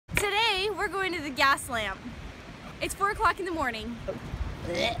going to the gas lamp. It's 4 o'clock in the morning.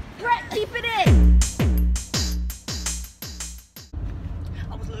 Brett, keep it in!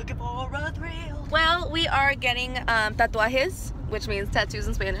 I was looking for a thrill. Well, we are getting tatuajes, which means tattoos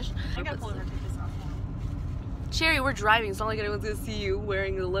in Spanish. I gotta pull over and take this off. Sherry, we're driving. It's not like anyone's gonna see you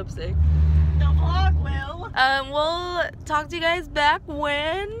wearing the lipstick. The vlog will. We'll talk to you guys back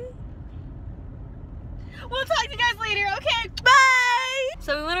when. We'll talk to you guys later, okay? Bye!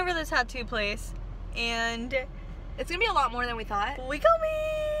 So we went over the tattoo place, and it's gonna be a lot more than we thought. We call me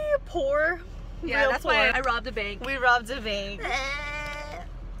poor. Yeah, Real that's poor. why I robbed a bank. We robbed a bank.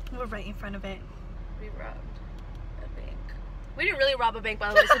 We're right in front of it. We robbed a bank. We didn't really rob a bank, by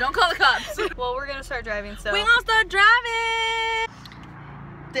the way, so don't call the cops. Well, we're gonna start driving, so. We gonna start driving!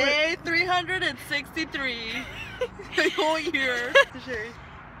 Day 363. The whole year. Sure.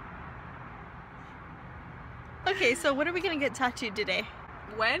 Okay, so what are we gonna get tattooed today?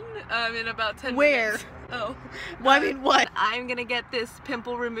 When? In about 10 Where? minutes. Oh. Well, I mean, what? I'm gonna get this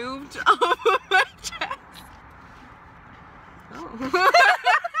pimple removed off of my chest. Oh.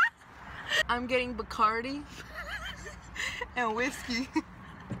 I'm getting Bacardi and whiskey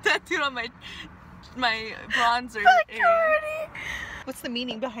tattooed on my bronzer area. Bacardi! What's the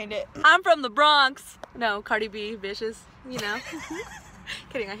meaning behind it? I'm from the Bronx. No, Cardi B, bitches, you know.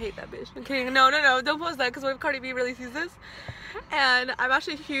 Kidding, I hate that bitch. I'm kidding. No, don't post that, because what if Cardi B really sees this? And I'm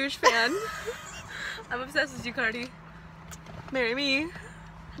actually a huge fan. I'm obsessed with you, Cardi. Marry me.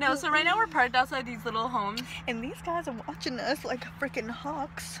 No, so right now we're parked outside these little homes. And these guys are watching us like freaking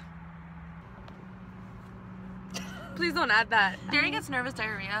hawks. Please don't add that. Jerry gets nervous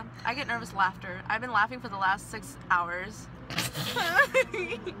diarrhea. I get nervous laughter. I've been laughing for the last 6 hours.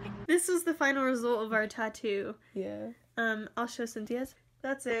 This was the final result of our tattoo. Yeah. I'll show Cynthia's.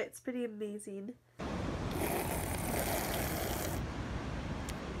 That's it. It's pretty amazing.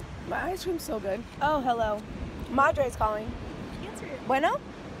 My ice cream's so good. Oh, hello. Madre's calling. Answer it. Bueno?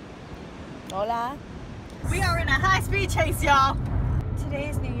 Hola. We are in a high-speed chase, y'all. Today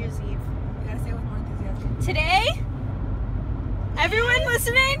is New Year's Eve. You gotta say it with more enthusiasm. Today? Everyone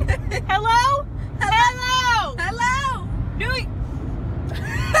listening? Hello? Hello? Hello! New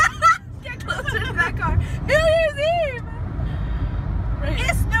Get closer to that car. New Year's Eve! Right.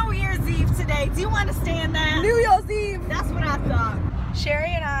 It's New Year's Eve today. Do you understand that? New Year's Eve! That's what I thought.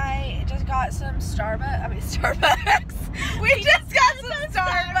 Sherry and I just got some Starbucks. We just got some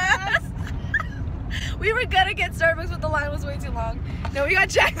Starbucks. We were gonna get Starbucks, but the line was way too long. No, we got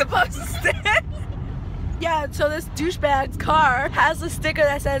Jack in the Box instead. Yeah, so this douchebag's car has a sticker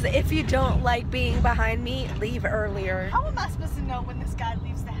that says, if you don't like being behind me, leave earlier. How am I supposed to know when this guy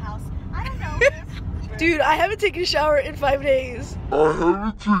leaves the house? I don't know. Dude, I haven't taken a shower in 5 days. I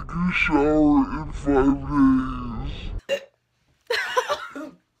haven't taken a shower in 5 days.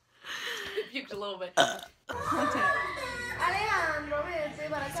 Puked a little bit. Alejandro, vete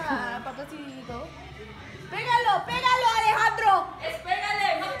para acá, papacito. Pégalo, pégalo, Alejandro.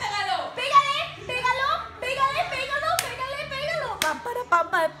 Pégale, más pégalo. Pégale, pégalo, pégale, pégalo, pégale, pégalo. Pam,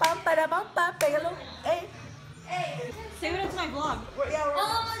 para, pam, pam, pégalo. Hey. Save it to my vlog.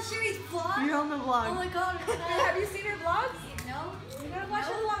 Oh, Sherry's vlog? You're on the Oh vlog. my god. Have you seen her vlogs? No. You gotta watch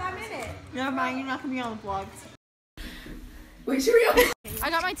her vlog. I'm in it. Never mind, you're not gonna be on the vlog. Wait, Sherry. I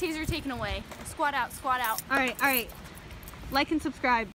got my taser taken away. Squat out, squat out. Alright. Like and subscribe.